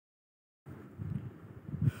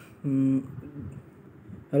Mm,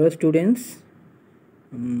 Hello students.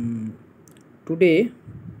 Um, Today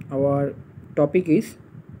our topic is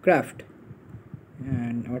craft,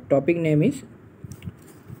 and our topic name is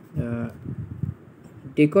uh,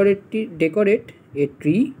 decorate a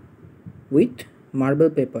tree with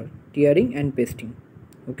marble paper, tearing and pasting.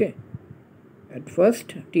 Okay. At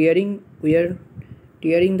first, we are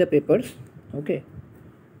tearing the papers. Okay,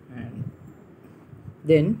 and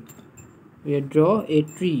then we draw a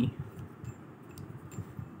tree.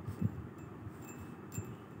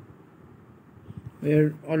 We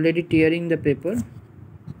are already tearing the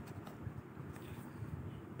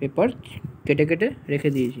paper কেটে কেটে রেখে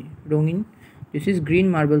দিয়েছি রঙিন this is green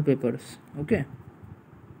marble papers. Okay,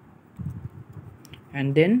 and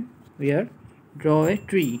then we are draw a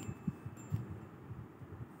tree.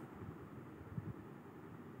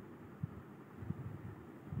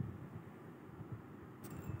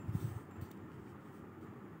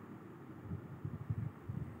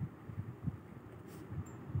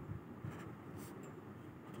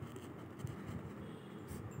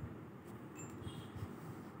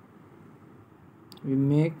 We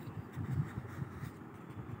make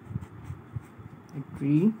a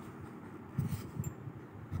tree.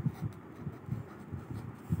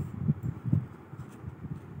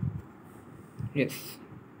 Yes,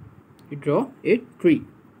 we draw a tree,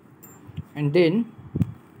 and then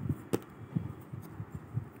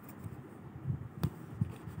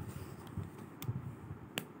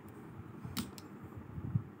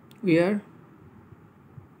we are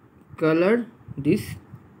color this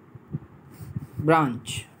branch.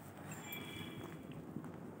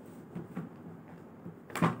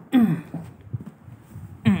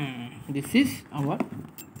 This is our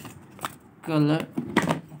color.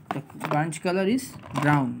 The branch color is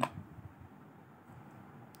brown.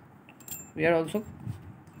 We are also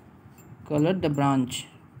color the branch.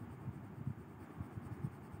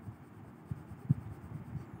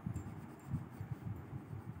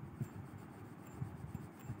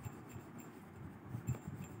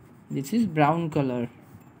 This is brown color.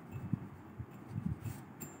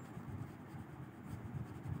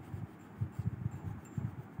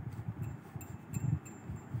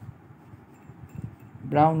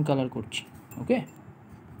 Brown color করছি. Okay,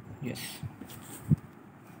 yes,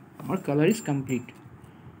 our color is complete,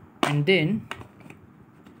 and then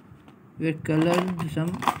we color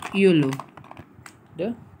some yellow the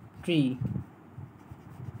tree.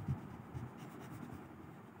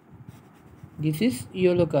 This is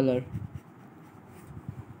yellow color.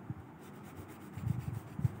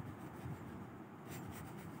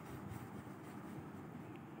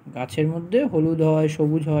 গাছের মধ্যে হলুদ হয়,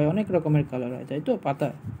 সবুজ হয়, অনেক রকমের colour হয়, তাই তো?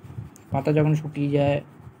 পাতা যখন শুকিয়ে যায়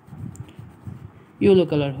ইয়েলো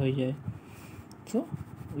কালার হয়ে যায়, তো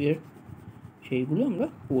সেইগুলো আমরা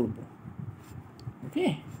করব। ওকে,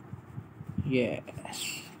 yes,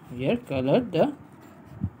 we are color the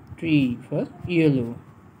tree for yellow.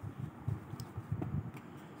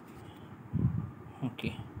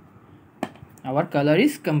 Okay, our color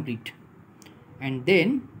is complete, and then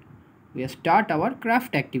we start our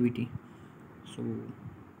craft activity. So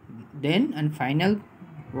then and final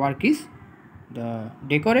work is the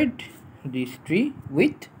decorate this tree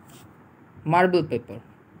with marble paper,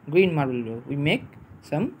 green marble paper. We make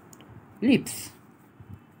some leaves.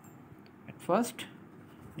 At first,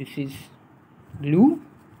 this is glue.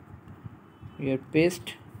 We are paste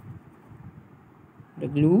the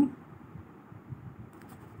glue.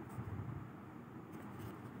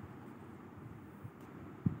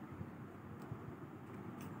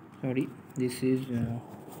 Sorry, this is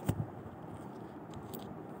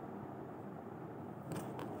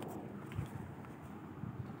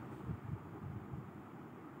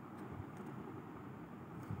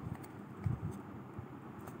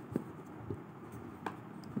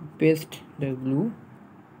paste the glue.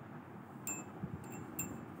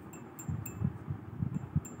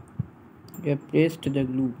 We have paste the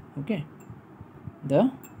glue. Okay, the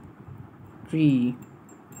tree,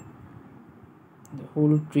 the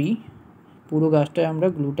whole tree, পুরো গাছটায় আমরা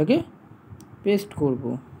গ্লুটাকে paste করব।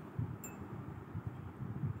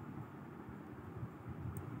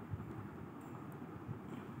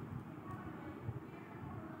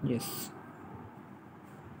 Yes,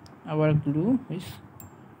 our glue is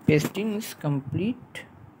pasting is complete.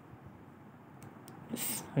 Yes,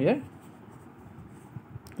 here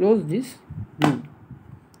close this glue,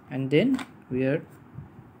 and then we are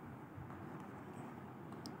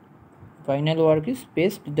final work is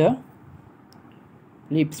paste the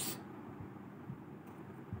leaves.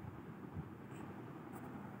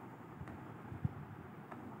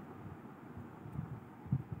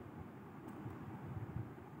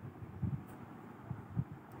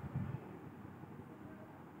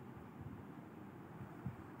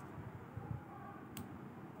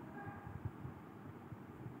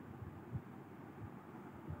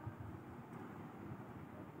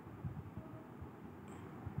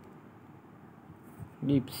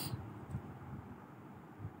 leaves,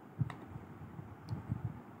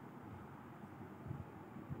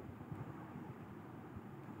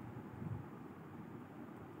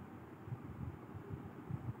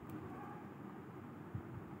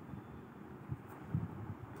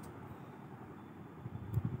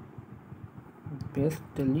 paste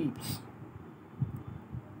the leaves.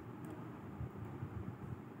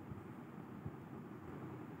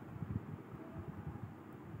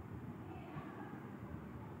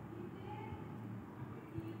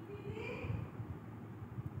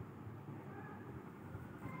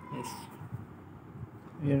 Yes,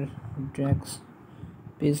 here drags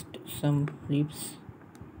paste some leaves.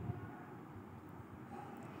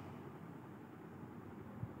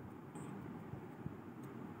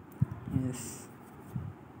 Yes,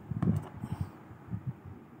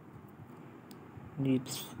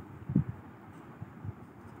 leaves.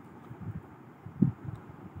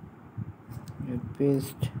 You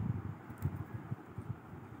paste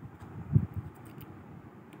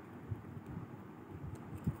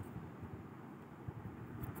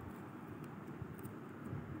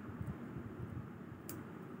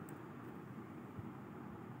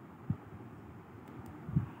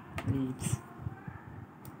leaves.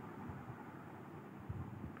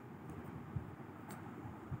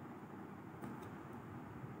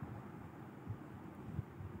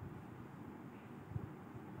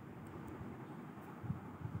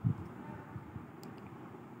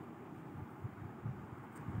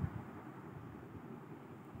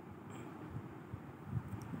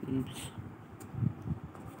 Leaves.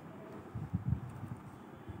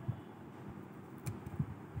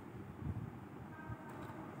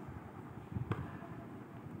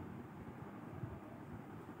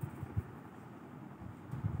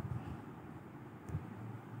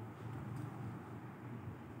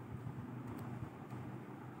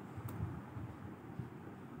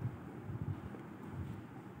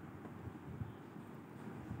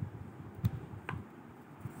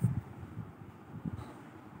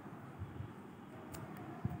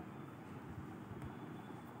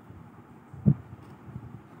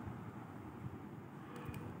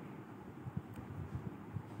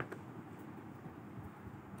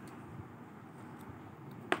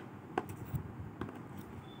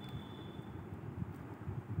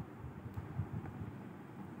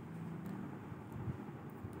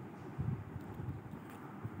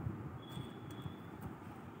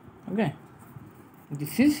 Okay,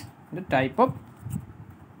 this is the type of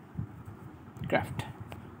craft.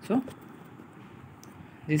 So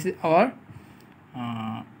this is our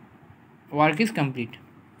work is complete.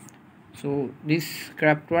 So this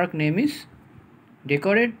craft work name is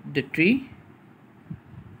decorate the tree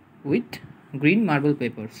with green marble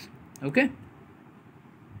papers. Okay,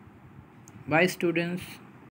 bye students.